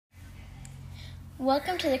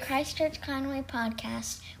Welcome to the Christ Church Conway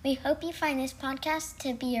podcast. We hope you find this podcast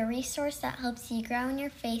to be a resource that helps you grow in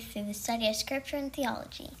your faith through the study of Scripture and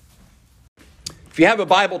theology. If you have a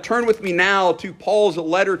Bible, turn with me now to Paul's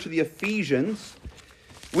letter to the Ephesians.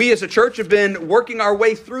 We as a church have been working our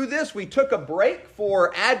way through this. We took a break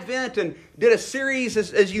for Advent and did a series,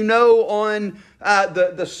 as you know, on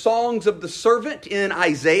the songs of the servant in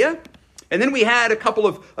Isaiah. And then we had a couple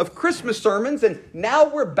of Christmas sermons, and now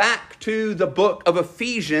we're back to the book of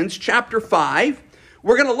Ephesians, chapter 5.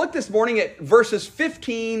 We're going to look this morning at verses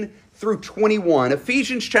 15 through 21.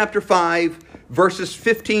 Ephesians chapter 5, verses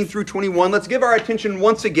 15 through 21. Let's give our attention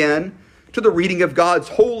once again to the reading of God's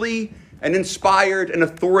holy and inspired and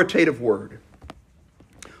authoritative word.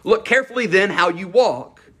 Look carefully then how you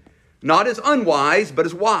walk, not as unwise, but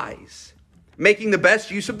as wise, making the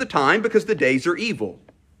best use of the time because the days are evil.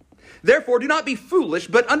 Therefore, do not be foolish,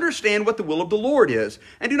 but understand what the will of the Lord is.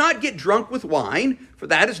 And do not get drunk with wine, for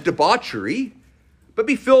that is debauchery, but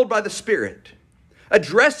be filled by the Spirit,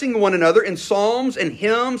 addressing one another in psalms and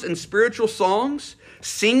hymns and spiritual songs,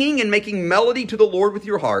 singing and making melody to the Lord with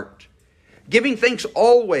your heart, giving thanks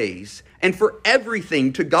always and for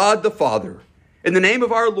everything to God the Father, in the name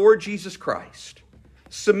of our Lord Jesus Christ,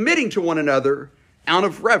 submitting to one another out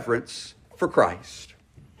of reverence for Christ.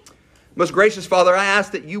 Most gracious Father, I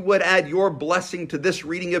ask that you would add your blessing to this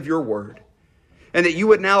reading of your word, and that you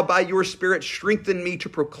would now by your Spirit strengthen me to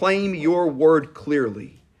proclaim your word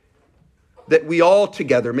clearly, that we all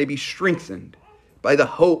together may be strengthened by the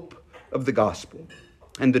hope of the gospel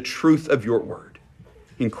and the truth of your word.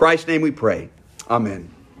 In Christ's name we pray.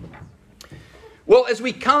 Amen. Well, as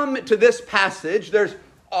we come to this passage, there's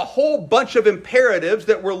a whole bunch of imperatives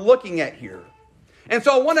that we're looking at here. And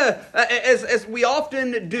so I want to, as we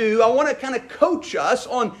often do, I want to kind of coach us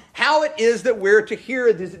on how it is that we're to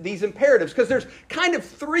hear these imperatives. Because there's kind of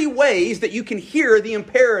three ways that you can hear the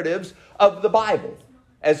imperatives of the Bible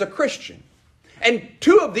as a Christian. And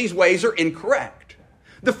two of these ways are incorrect.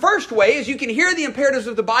 The first way is you can hear the imperatives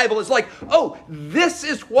of the Bible as like, oh, this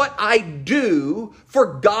is what I do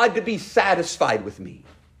for God to be satisfied with me.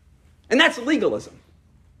 And that's legalism.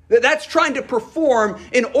 That's trying to perform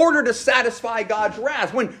in order to satisfy God's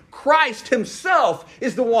wrath, when Christ himself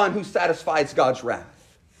is the one who satisfies God's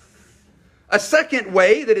wrath. A second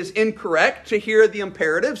way that is incorrect to hear the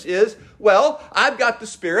imperatives is, well, I've got the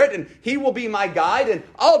Spirit and he will be my guide and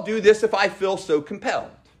I'll do this if I feel so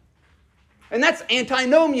compelled. And that's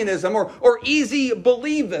antinomianism or easy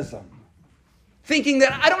believism. Thinking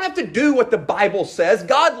that I don't have to do what the Bible says.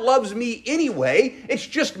 God loves me anyway. It's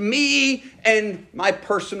just me and my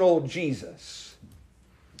personal Jesus.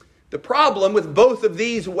 The problem with both of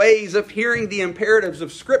these ways of hearing the imperatives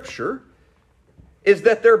of Scripture is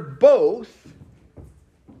that they're both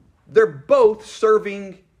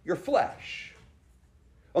serving your flesh.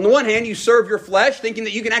 On the one hand, you serve your flesh thinking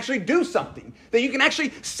that you can actually do something, that you can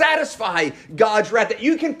actually satisfy God's wrath, that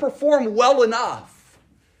you can perform well enough.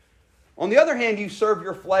 On the other hand, you serve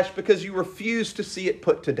your flesh because you refuse to see it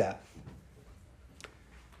put to death.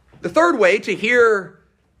 The third way to hear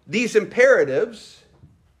these imperatives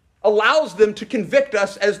allows them to convict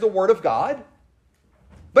us as the Word of God.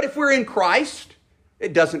 But if we're in Christ,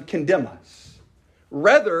 it doesn't condemn us.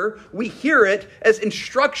 Rather, we hear it as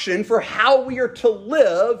instruction for how we are to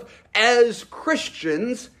live as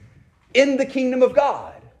Christians in the kingdom of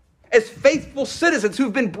God, as faithful citizens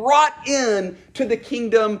who've been brought in to the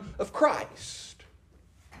kingdom of Christ.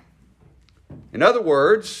 In other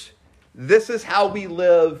words, this is how we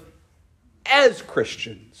live as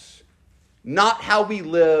Christians, not how we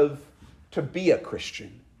live to be a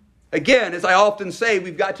Christian. Again, as I often say,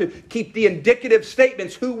 we've got to keep the indicative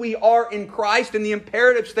statements, who we are in Christ, and the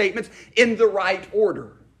imperative statements in the right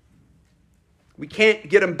order. We can't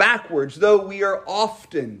get them backwards, though we are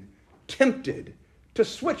often tempted to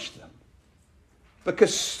switch them,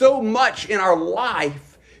 because so much in our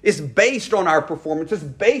life is based on our performance, is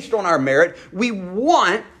based on our merit. We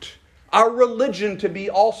want our religion to be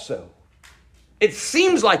also. It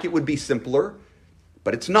seems like it would be simpler,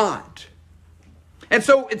 but it's not. And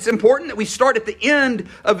so it's important that we start at the end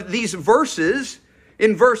of these verses,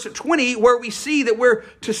 in verse 20, where we see that we're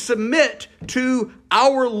to submit to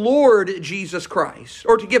our Lord Jesus Christ,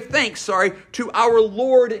 or to give thanks, to our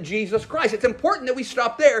Lord Jesus Christ. It's important that we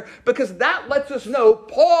stop there because that lets us know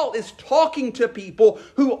Paul is talking to people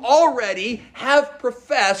who already have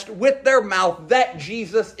professed with their mouth that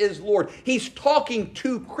Jesus is Lord. He's talking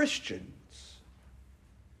to Christians.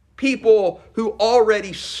 People who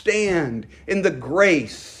already stand in the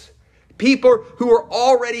grace. People who are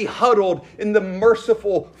already huddled in the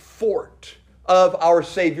merciful fort of our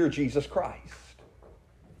Savior Jesus Christ.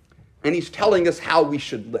 and he's telling us how we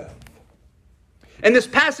should live. And this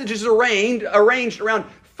passage is arranged around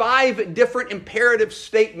 5 different imperative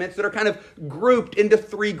statements that are kind of grouped into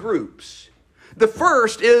 3 groups. The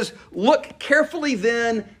first is, look carefully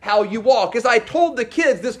then how you walk. As I told the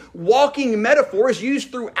kids, this walking metaphor is used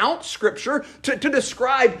throughout Scripture to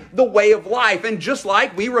describe the way of life. And just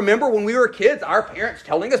like we remember when we were kids, our parents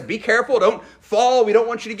telling us, be careful, don't fall, we don't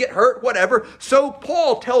want you to get hurt, whatever. So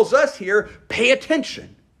Paul tells us here, pay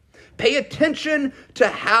attention. Pay attention to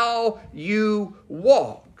how you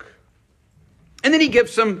walk. And then he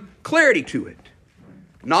gives some clarity to it.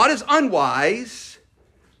 Not as unwise,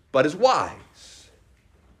 but as wise.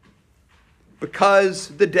 Because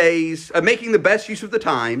the days, making the best use of the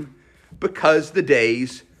time, because the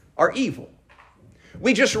days are evil.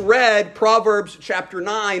 We just read Proverbs chapter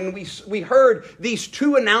 9. We heard these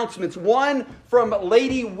 2 announcements. One from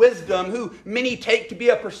Lady Wisdom, who many take to be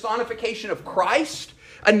a personification of Christ,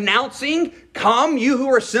 announcing, come, you who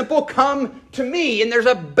are simple, come to me. And there's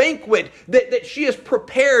a banquet that she has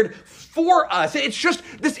prepared for us. It's just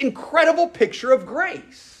this incredible picture of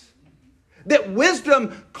grace. That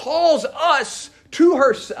wisdom calls us to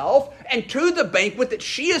herself and to the banquet that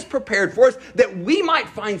she has prepared for us, that we might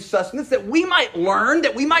find sustenance, that we might learn,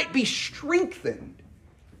 that we might be strengthened.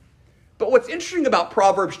 But what's interesting about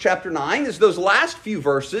Proverbs chapter 9 is those last few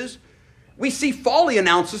verses, we see folly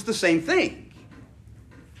announces the same thing.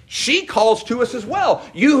 She calls to us as well.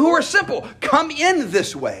 You who are simple, come in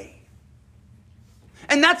this way.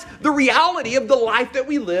 And that's the reality of the life that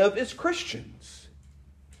we live as Christians.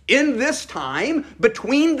 In this time,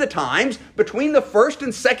 between the first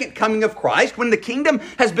and second coming of Christ, when the kingdom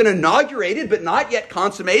has been inaugurated but not yet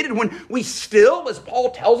consummated, when we still, as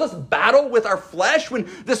Paul tells us, battle with our flesh, when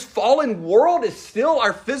this fallen world is still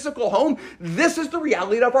our physical home, this is the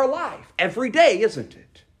reality of our life. Every day, isn't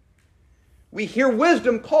it? We hear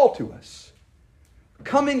wisdom call to us.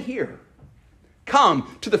 Come in here.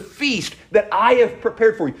 Come to the feast that I have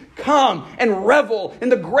prepared for you. Come and revel in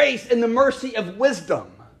the grace and the mercy of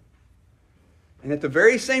wisdom. And at the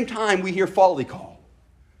very same time, we hear folly call.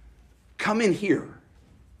 Come in here.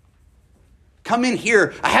 Come in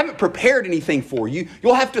here. I haven't prepared anything for you.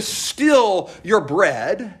 You'll have to steal your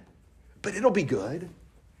bread, but it'll be good.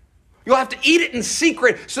 You'll have to eat it in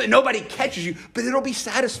secret so that nobody catches you, but it'll be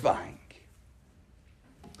satisfying.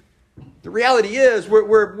 The reality is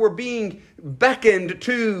we're being beckoned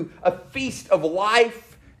to a feast of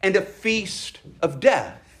life and a feast of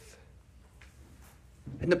death.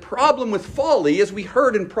 And the problem with folly, as we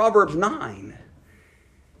heard in Proverbs 9,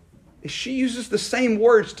 is she uses the same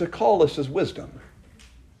words to call us as wisdom.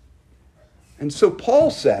 And so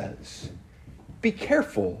Paul says, be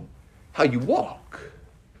careful how you walk.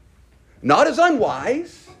 Not as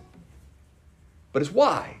unwise, but as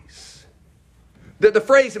wise. The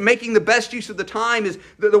phrase, making the best use of the time, is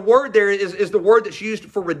the word there is the word that's used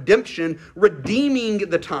for redemption, redeeming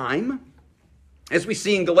the time. As we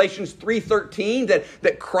see in Galatians 3:13,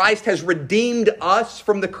 that Christ has redeemed us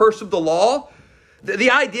from the curse of the law.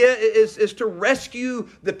 The idea is to rescue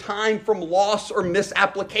the time from loss or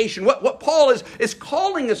misapplication. What Paul is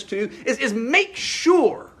calling us to is make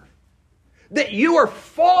sure that you are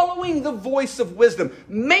following the voice of wisdom.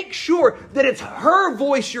 Make sure that it's her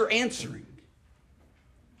voice you're answering.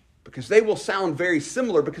 Because they will sound very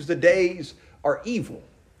similar, because the days are evil.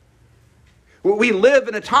 We live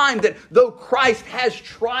in a time that though Christ has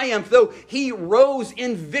triumphed, though he rose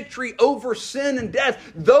in victory over sin and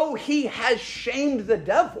death, though he has shamed the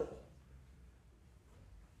devil,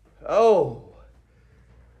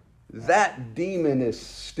 that demon is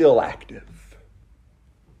still active.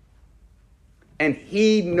 And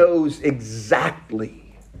he knows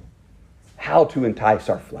exactly how to entice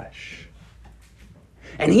our flesh.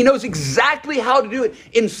 And he knows exactly how to do it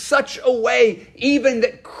in such a way even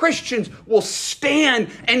that Christians will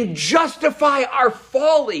stand and justify our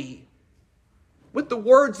folly with the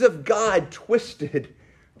words of God twisted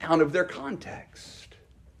out of their context.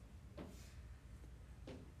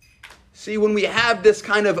 See, when we have this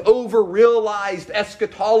kind of over-realized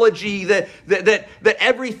eschatology that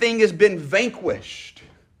everything has been vanquished,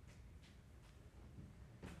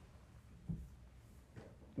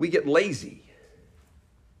 we get lazy.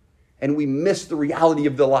 And we miss the reality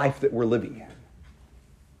of the life that we're living in.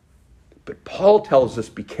 But Paul tells us,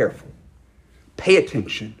 be careful. Pay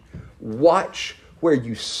attention. Watch where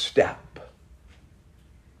you step.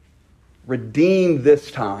 Redeem this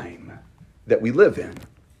time that we live in.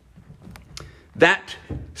 That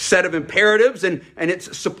set of imperatives and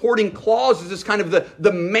its supporting clauses is kind of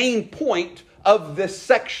the main point of this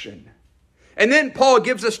section. And then Paul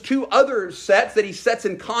gives us two other sets that he sets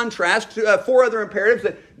in contrast, four other imperatives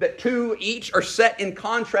that two each are set in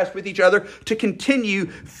contrast with each other to continue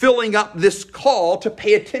filling up this call to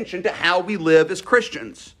pay attention to how we live as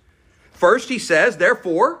Christians. First, he says,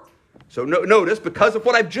 therefore, so notice, because of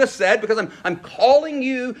what I've just said, because I'm calling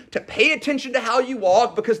you to pay attention to how you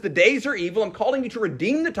walk, because the days are evil, I'm calling you to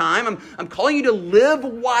redeem the time, I'm calling you to live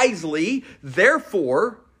wisely.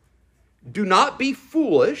 Therefore, do not be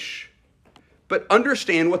foolish, but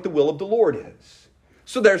understand what the will of the Lord is.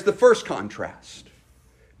 So there's the first contrast.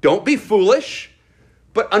 Don't be foolish,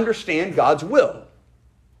 but understand God's will.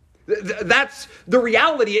 That's the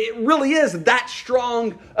reality. It really is that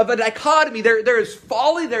strong of a dichotomy. There is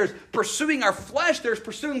folly. There's pursuing our flesh. There's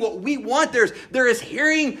pursuing what we want. There is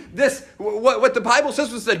hearing this, what the Bible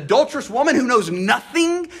says was the adulterous woman who knows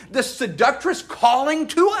nothing, the seductress calling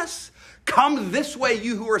to us. Come this way,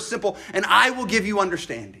 you who are simple, and I will give you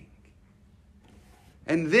understanding.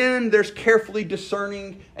 And then there's carefully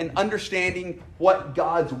discerning and understanding what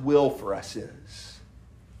God's will for us is.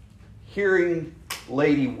 Hearing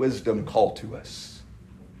Lady Wisdom call to us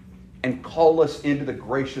and call us into the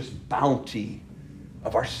gracious bounty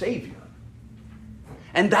of our Savior.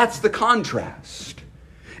 And that's the contrast.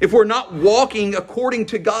 If we're not walking according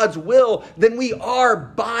to God's will, then we are,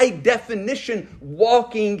 by definition,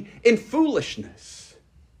 walking in foolishness.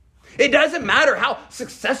 It doesn't matter how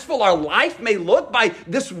successful our life may look by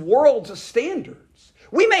this world's standards.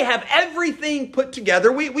 We may have everything put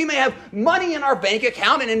together. We may have money in our bank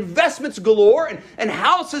account and investments galore and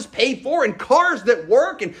houses paid for and cars that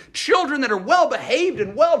work and children that are well-behaved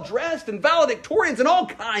and well-dressed and valedictorians and all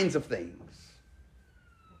kinds of things.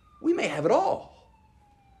 We may have it all.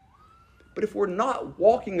 But if we're not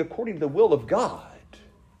walking according to the will of God,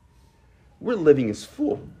 we're living as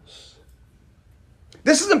fools.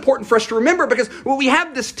 This is important for us to remember because we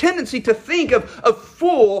have this tendency to think of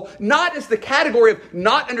fool not as the category of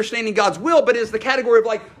not understanding God's will, but as the category of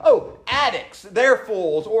like, oh, addicts, they're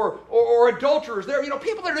fools, or adulterers, they're,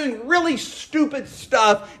 people that are doing really stupid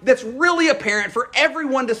stuff that's really apparent for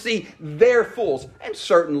everyone to see, they're fools. And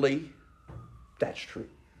certainly, that's true.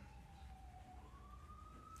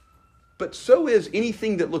 But so is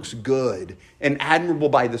anything that looks good and admirable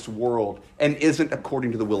by this world and isn't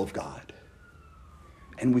according to the will of God.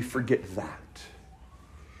 And we forget that.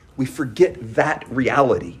 We forget that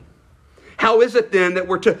reality. How is it then that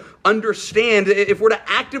we're to understand, if we're to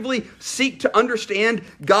actively seek to understand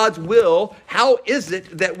God's will, how is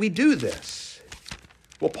it that we do this?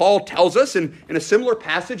 Well, Paul tells us in a similar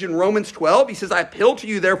passage in Romans 12, he says, I appeal to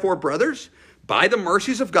you, therefore, brothers, by the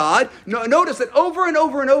mercies of God. Notice that over and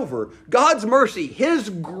over and over, God's mercy, His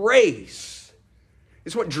grace,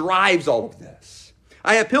 is what drives all of this.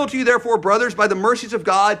 I appeal to you, therefore, brothers, by the mercies of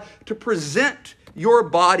God, to present your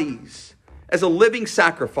bodies as a living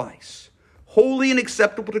sacrifice, holy and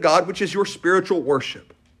acceptable to God, which is your spiritual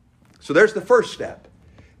worship. So there's the first step.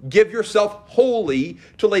 Give yourself wholly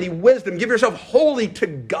to Lady Wisdom. Give yourself wholly to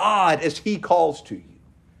God as He calls to you.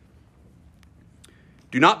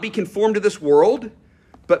 Do not be conformed to this world,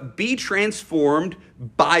 but be transformed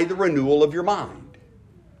by the renewal of your mind.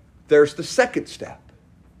 There's the second step.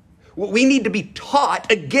 We need to be taught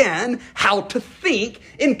again how to think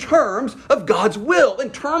in terms of God's will,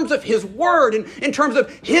 in terms of His word, and in terms of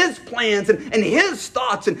His plans and His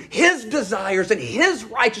thoughts and His desires and His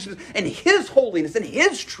righteousness and His holiness and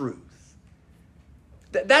His truth.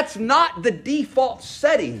 That's not the default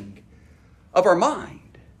setting of our mind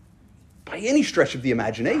by any stretch of the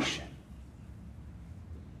imagination.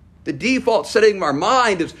 The default setting of our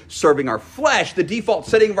mind is serving our flesh. The default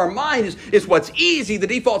setting of our mind is what's easy. The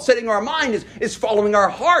default setting of our mind is following our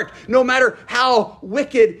heart, no matter how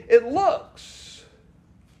wicked it looks.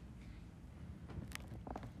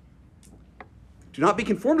 Do not be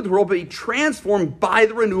conformed to the world, but be transformed by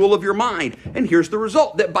the renewal of your mind. And here's the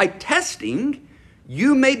result, that by testing,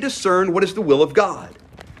 you may discern what is the will of God,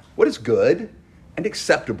 what is good and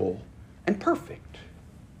acceptable and perfect.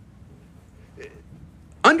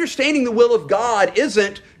 Understanding the will of God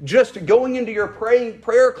isn't just going into your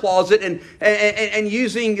prayer closet and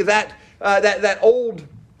using that old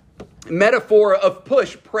metaphor of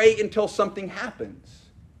push, pray until something happens.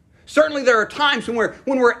 Certainly there are times when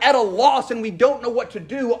we're at a loss and we don't know what to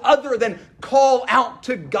do other than call out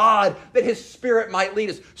to God that His Spirit might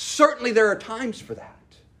lead us. Certainly there are times for that.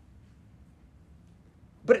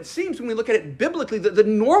 But it seems when we look at it biblically, that the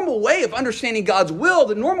normal way of understanding God's will,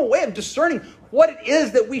 the normal way of discerning what it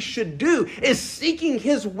is that we should do is seeking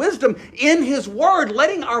His wisdom in His word,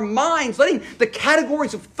 letting our minds, letting the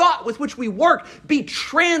categories of thought with which we work be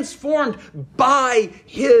transformed by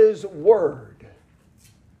His word.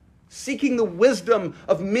 seeking the wisdom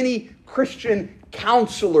of many Christian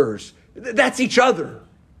counselors. That's each other.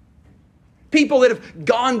 People that have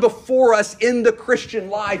gone before us in the Christian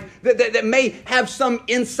life that may have some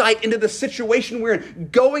insight into the situation we're in,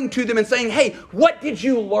 going to them and saying, hey, what did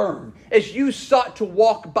you learn as you sought to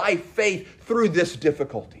walk by faith through this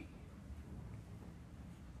difficulty?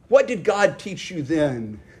 What did God teach you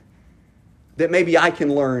then that maybe I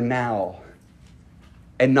can learn now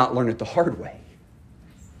and not learn it the hard way?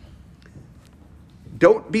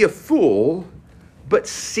 Don't be a fool, but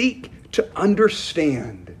seek to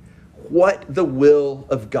understand what the will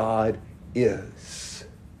of God is.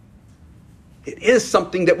 It is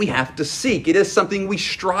something that we have to seek. It is something we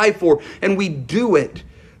strive for, and we do it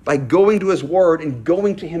by going to His Word and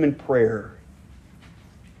going to Him in prayer.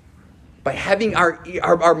 By having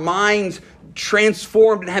our minds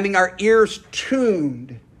transformed and having our ears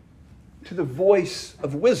tuned to the voice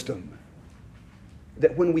of wisdom,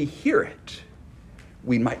 that when we hear it,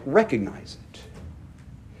 we might recognize it.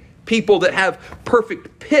 People that have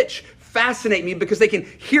perfect pitch fascinate me because they can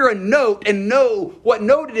hear a note and know what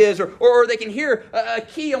note it is, or they can hear a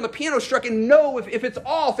key on the piano struck and know if it's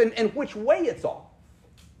off and which way it's off.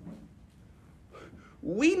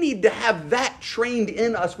 We need to have that trained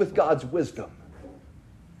in us with God's wisdom.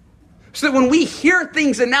 So that when we hear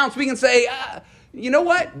things announced, we can say, you know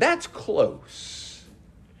what? That's close,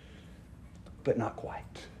 but not quite.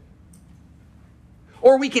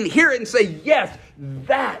 Or we can hear it and say, yes,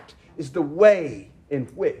 that is the way in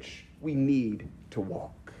which we need to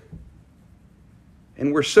walk.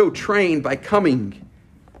 And we're so trained by coming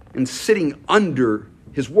and sitting under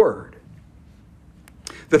His Word.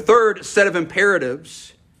 The third set of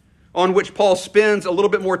imperatives on which Paul spends a little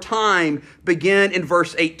bit more time begin in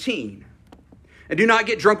verse 18. And do not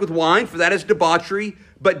get drunk with wine, for that is debauchery,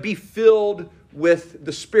 but be filled with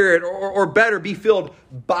the Spirit, or better, be filled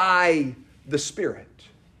by the Spirit.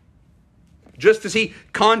 Just as he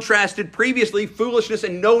contrasted previously foolishness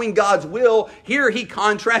and knowing God's will, here he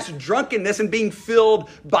contrasts drunkenness and being filled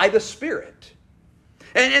by the Spirit.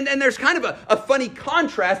 And there's kind of a funny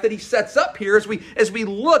contrast that he sets up here as we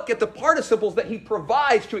look at the participles that he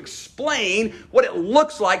provides to explain what it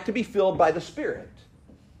looks like to be filled by the Spirit.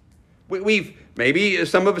 Maybe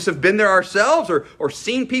some of us have been there ourselves or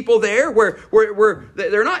seen people there where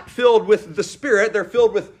they're not filled with the Spirit, they're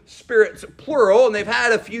filled with spirits plural, and they've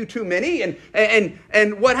had a few too many,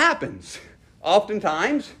 and what happens?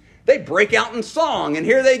 Oftentimes, they break out in song, and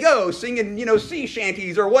here they go, singing, sea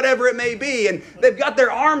shanties or whatever it may be, and they've got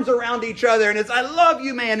their arms around each other, and it's, I love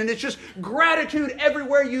you, man, and it's just gratitude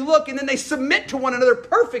everywhere you look, and then they submit to one another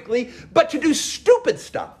perfectly, but to do stupid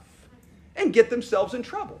stuff and get themselves in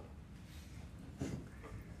trouble.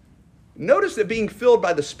 Notice that being filled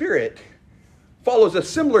by the Spirit follows a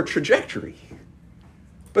similar trajectory,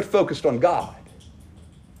 but focused on God.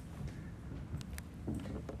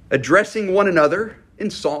 Addressing one another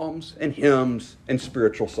in psalms and hymns and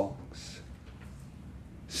spiritual songs.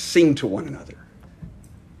 Sing to one another.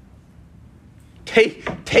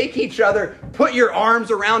 Take each other, put your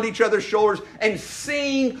arms around each other's shoulders, and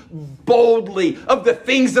sing boldly of the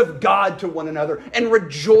things of God to one another, and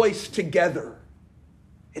rejoice together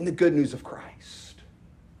in the good news of Christ.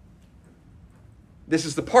 This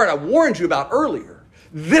is the part I warned you about earlier.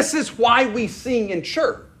 This is why we sing in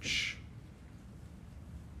church.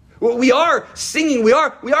 We are singing, we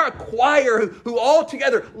are a choir who all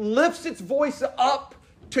together lifts its voice up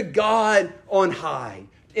to God on high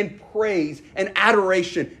in praise and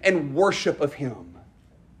adoration and worship of Him.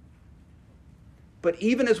 But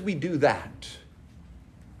even as we do that,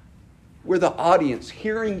 we're the audience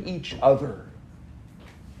hearing each other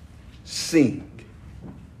sing.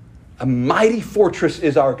 A mighty fortress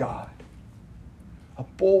is our God, a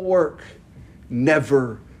bulwark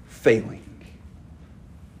never failing.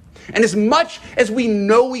 And as much as we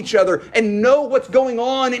know each other and know what's going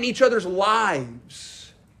on in each other's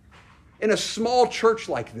lives in a small church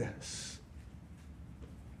like this,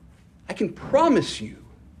 I can promise you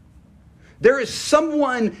there is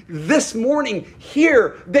someone this morning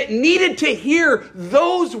here that needed to hear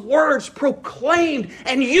those words proclaimed,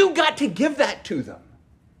 and you got to give that to them.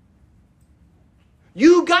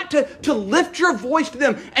 You got to lift your voice to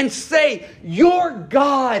them and say, your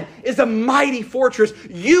God is a mighty fortress.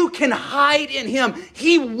 You can hide in Him.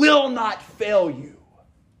 He will not fail you.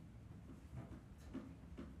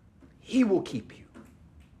 He will keep you.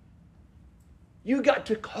 You got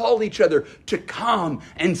to call each other to come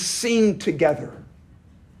and sing together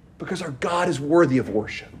because our God is worthy of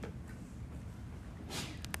worship.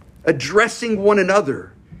 Addressing one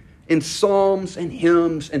another in psalms and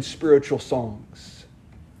hymns and spiritual songs.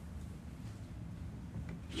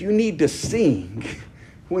 you need to sing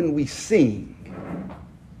when we sing.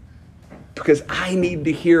 Because I need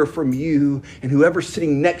to hear from you, and whoever's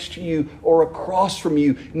sitting next to you or across from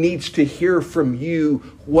you needs to hear from you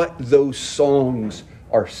what those songs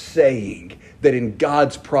are saying that in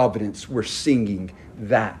God's providence we're singing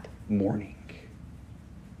that morning.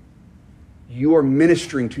 You are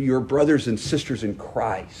ministering to your brothers and sisters in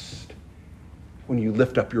Christ when you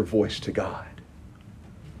lift up your voice to God.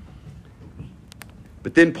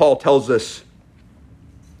 But then Paul tells us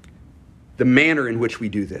the manner in which we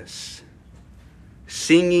do this.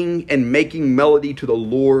 Singing and making melody to the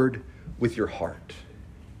Lord with your heart.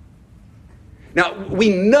 Now,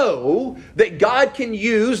 we know that God can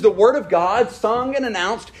use the Word of God sung and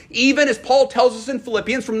announced, even as Paul tells us in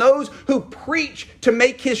Philippians, from those who preach to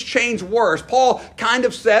make His chains worse. Paul kind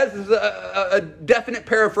of says, this is a definite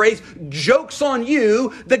paraphrase, joke's on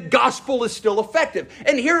you, the gospel is still effective.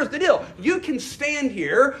 And here's the deal. You can stand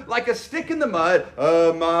here like a stick in the mud,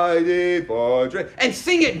 a mighty fortress, and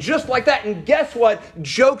sing it just like that. And guess what?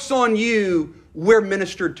 Joke's on you, we're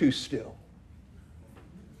ministered to still.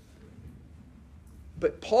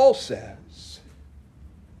 But Paul says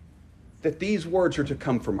that these words are to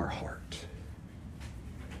come from our heart.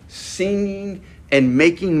 Singing and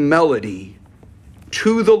making melody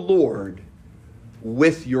to the Lord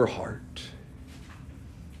with your heart.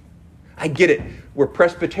 I get it. We're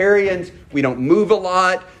Presbyterians. We don't move a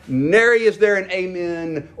lot. Nary is there an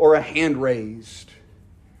amen or a hand raised.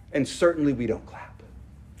 And certainly we don't clap.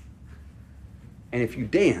 And if you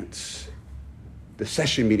dance, the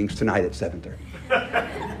session meeting's tonight at 7:30.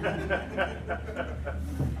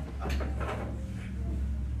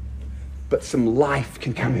 But some life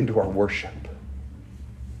can come into our worship.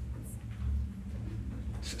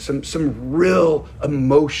 Some real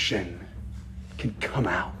emotion can come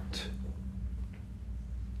out.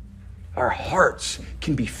 Our hearts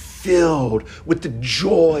can be filled with the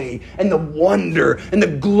joy and the wonder and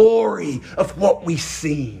the glory of what we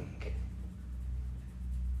sing.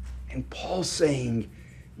 And Paul's saying,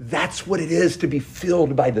 that's what it is to be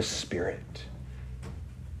filled by the Spirit.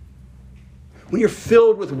 When you're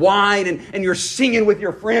filled with wine and you're singing with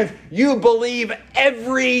your friends, you believe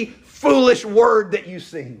every foolish word that you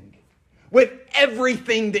sing with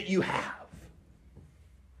everything that you have.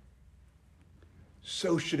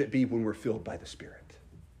 So should it be when we're filled by the Spirit.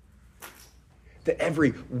 That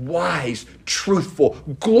every wise, truthful,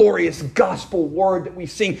 glorious gospel word that we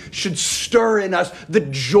sing should stir in us the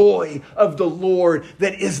joy of the Lord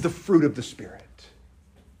that is the fruit of the Spirit.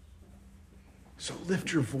 So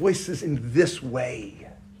lift your voices in this way.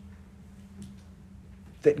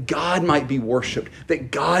 That God might be worshiped, that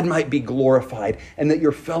God might be glorified, and that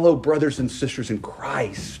your fellow brothers and sisters in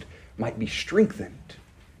Christ might be strengthened.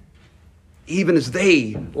 Even as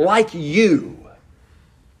they, like you,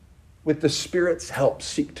 with the Spirit's help,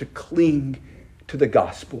 seek to cling to the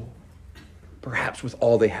gospel, perhaps with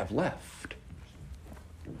all they have left.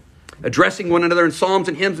 Addressing one another in psalms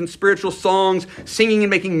and hymns and spiritual songs, singing and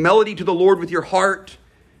making melody to the Lord with your heart.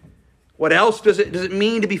 What else does it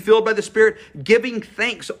mean to be filled by the Spirit? Giving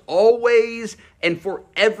thanks always and for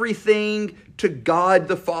everything to God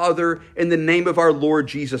the Father in the name of our Lord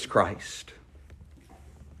Jesus Christ.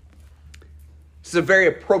 This is a very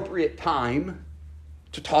appropriate time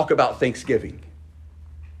to talk about Thanksgiving.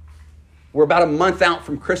 We're about a month out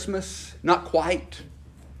from Christmas, not quite.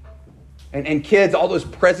 And kids, all those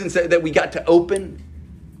presents that we got to open,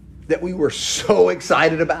 that we were so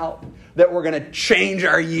excited about, that we're going to change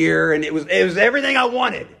our year, and it was everything I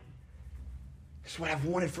wanted. It's what I've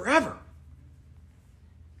wanted forever.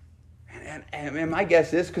 And my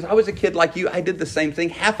guess is, because I was a kid like you, I did the same thing.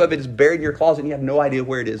 Half of it is buried in your closet, and you have no idea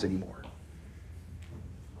where it is anymore.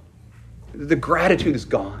 The gratitude is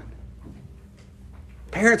gone.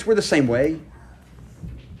 Parents were the same way.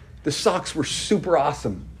 The socks were super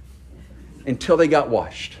awesome until they got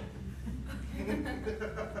washed.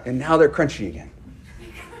 And now they're crunchy again.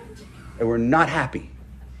 And we're not happy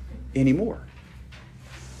anymore.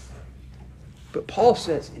 But Paul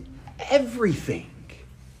says, in everything,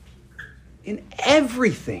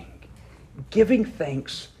 giving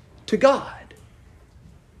thanks to God.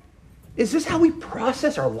 Is this how we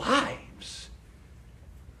process our lives?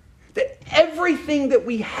 That everything that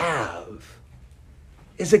we have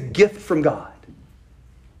is a gift from God.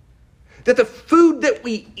 That the food that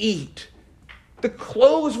we eat, the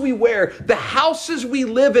clothes we wear, the houses we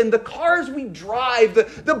live in, the cars we drive,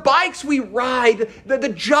 the bikes we ride, the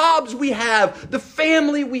jobs we have, the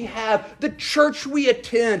family we have, the church we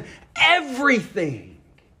attend, everything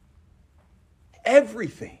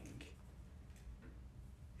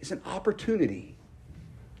is an opportunity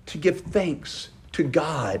to give thanks to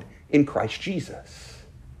God in Christ Jesus.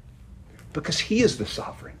 Because he is the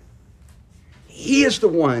sovereign. He is the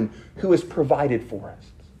one who has provided for us.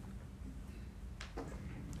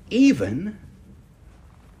 Even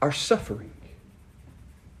our suffering.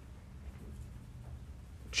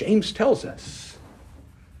 James tells us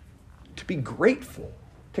to be grateful,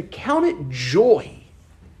 to count it joy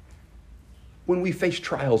when we face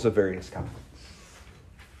trials of various kinds.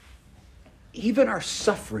 Even our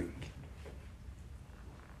suffering,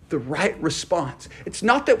 the right response. It's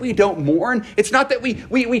not that we don't mourn. It's not that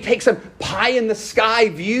we take some pie in the sky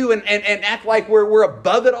view and act like we're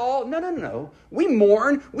above it all. No. We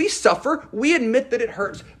mourn, we suffer, we admit that it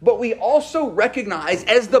hurts, but we also recognize,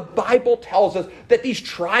 as the Bible tells us, that these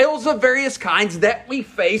trials of various kinds that we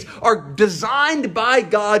face are designed by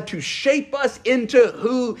God to shape us into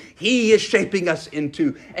who he is shaping us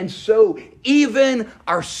into. And so even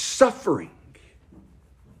our suffering,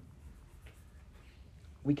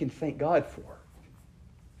 we can thank God for,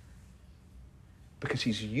 because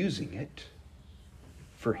he's using it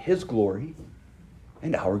for his glory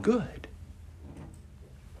and our good.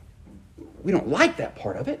 We don't like that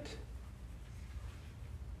part of it,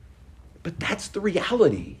 but that's the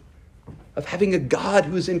reality of having a God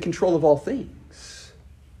who is in control of all things.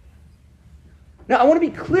 Now, I want to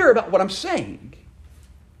be clear about what I'm saying.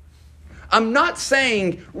 I'm not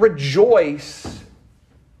saying rejoice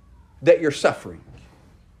that you're suffering.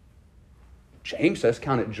 James says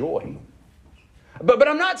count it joy. But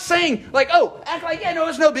I'm not saying act like,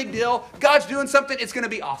 it's no big deal. God's doing something, it's going to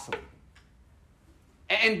be awesome.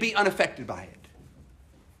 And be unaffected by it.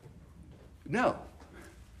 No.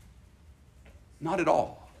 Not at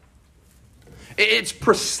all. It's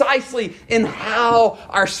precisely in how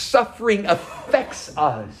our suffering affects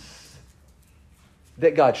us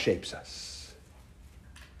that God shapes us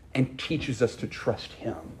and teaches us to trust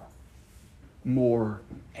him more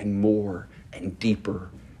and more and deeper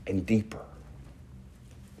and deeper.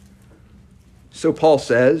 So Paul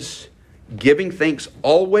says, giving thanks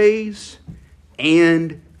always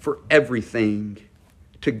and for everything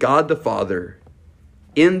to God the Father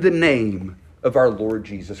in the name of our Lord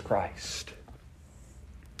Jesus Christ.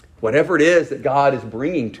 Whatever it is that God is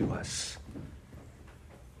bringing to us,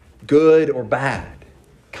 good or bad,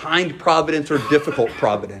 kind providence or difficult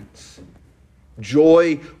providence,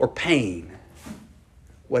 joy or pain,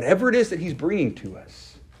 whatever it is that he's bringing to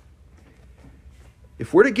us,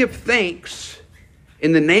 if we're to give thanks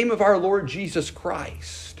in the name of our Lord Jesus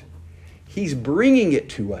Christ, he's bringing it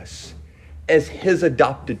to us as his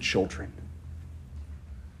adopted children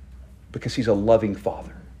because he's a loving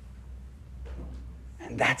father.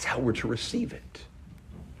 And that's how we're to receive it.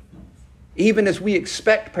 Even as we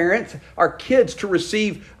expect parents, our kids, to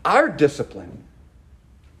receive our discipline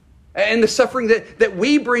and the suffering that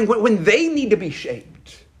we bring when they need to be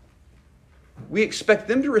shaped, we expect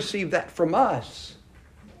them to receive that from us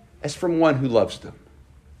as from one who loves them.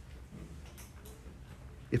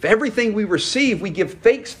 If everything we receive, we give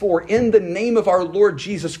thanks for in the name of our Lord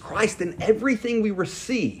Jesus Christ, then everything we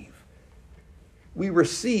receive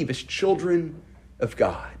as children of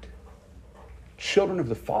God, children of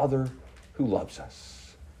the Father who loves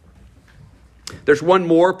us. There's one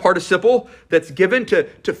more participle that's given to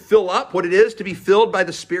fill up what it is to be filled by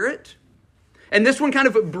the Spirit. And this one kind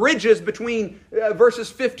of bridges between verses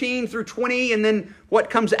 15 through 20 and then what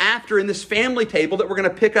comes after in this family table that we're going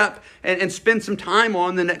to pick up and spend some time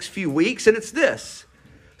on the next few weeks. And it's this: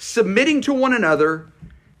 submitting to one another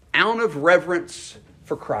out of reverence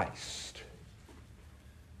for Christ.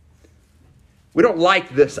 We don't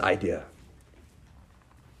like this idea.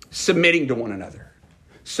 Submitting to one another.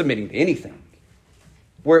 Submitting to anything.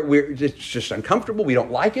 It's just uncomfortable. We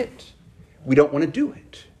don't like it. We don't want to do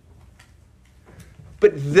it.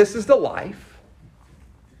 But this is the life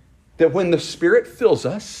that when the Spirit fills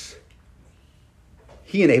us,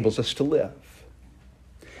 he enables us to live.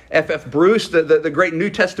 F.F. Bruce, the great New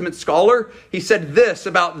Testament scholar, he said this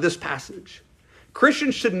about this passage: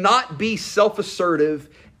 Christians should not be self-assertive,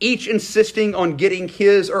 each insisting on getting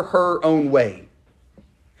his or her own way.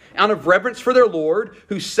 Out of reverence for their Lord,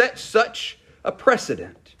 who set such a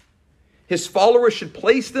precedent, his followers should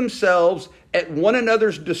place themselves at one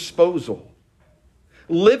another's disposal,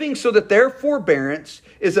 living so that their forbearance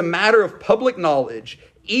is a matter of public knowledge,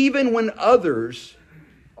 even when others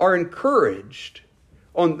are encouraged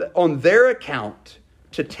on their account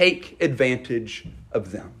to take advantage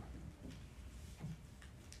of them.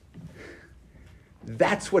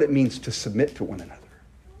 That's what it means to submit to one another.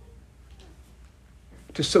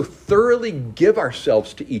 To so thoroughly give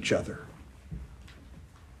ourselves to each other.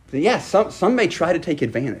 Yes, some may try to take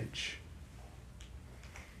advantage.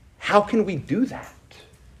 How can we do that?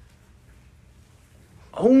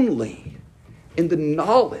 Only in the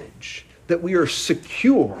knowledge that we are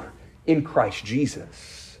secure in Christ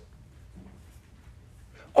Jesus.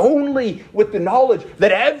 Only with the knowledge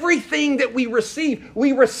that everything that we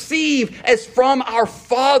receive as from our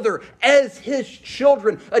Father, as His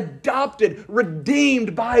children, adopted,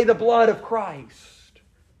 redeemed by the blood of Christ.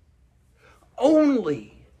 Only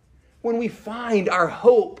when we find our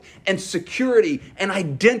hope and security and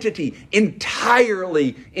identity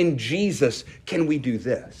entirely in Jesus can we do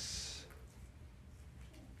this.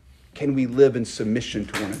 Can we live in submission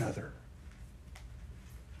to one another?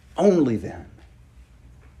 Only then.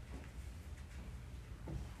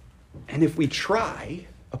 And if we try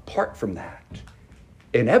apart from that,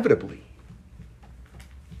 inevitably,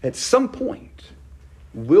 at some point,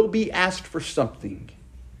 we'll be asked for something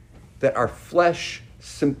that our flesh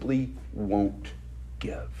simply won't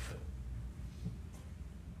give.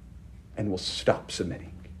 And we'll stop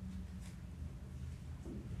submitting.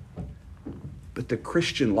 But the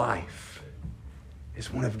Christian life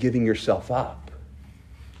is one of giving yourself up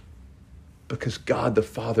because God the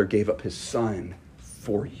Father gave up His Son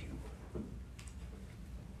for you.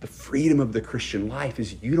 The freedom of the Christian life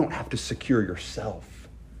is you don't have to secure yourself.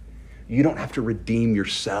 You don't have to redeem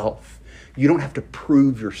yourself. You don't have to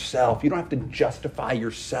prove yourself. You don't have to justify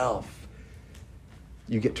yourself.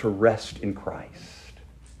 You get to rest in Christ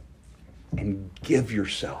and give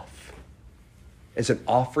yourself as an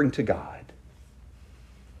offering to God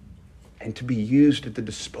and to be used at the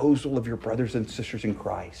disposal of your brothers and sisters in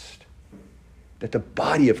Christ, that the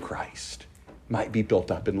body of Christ might be built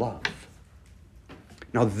up in love.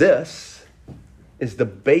 Now this is the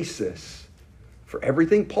basis for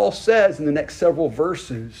everything Paul says in the next several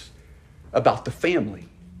verses about the family.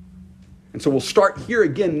 And so we'll start here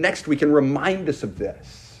again next week and remind us of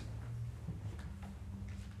this.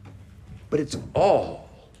 But it's all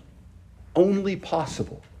only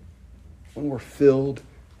possible when we're filled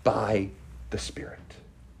by the Spirit.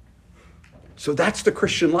 So that's the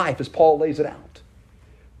Christian life as Paul lays it out.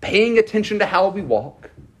 Paying attention to how we walk.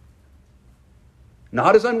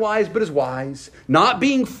 Not as unwise, but as wise. Not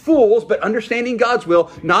being fools, but understanding God's will.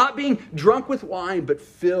 Not being drunk with wine, but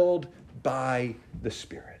filled by the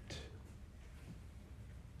Spirit.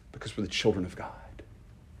 Because we're the children of God.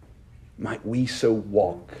 Might we so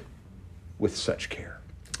walk with such care.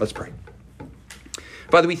 Let's pray.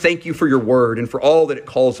 Father, we thank you for your word and for all that it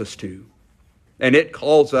calls us to. And it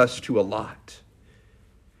calls us to a lot.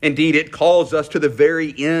 Indeed, it calls us to the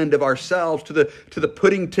very end of ourselves, to the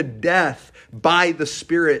putting to death by the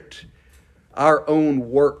Spirit our own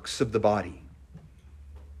works of the body,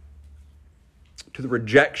 to the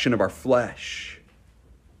rejection of our flesh,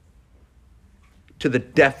 to the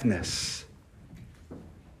deafness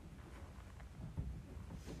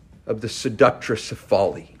of the seductress of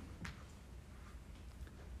folly,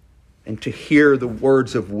 and to hear the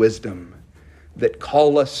words of wisdom that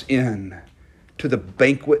call us in to the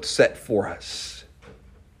banquet set for us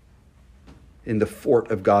in the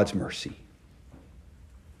fort of God's mercy.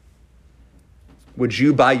 Would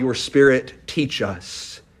you, by your Spirit, teach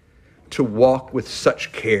us to walk with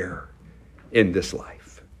such care in this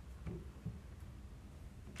life?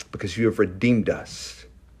 Because you have redeemed us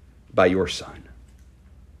by your Son,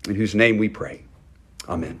 in whose name we pray.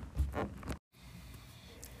 Amen.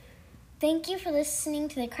 Thank you for listening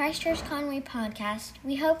to the Christ Church Conway podcast.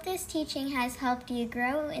 We hope this teaching has helped you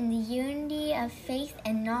grow in the unity of faith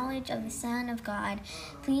and knowledge of the Son of God.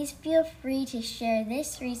 Please feel free to share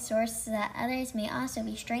this resource so that others may also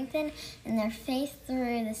be strengthened in their faith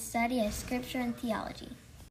through the study of Scripture and theology.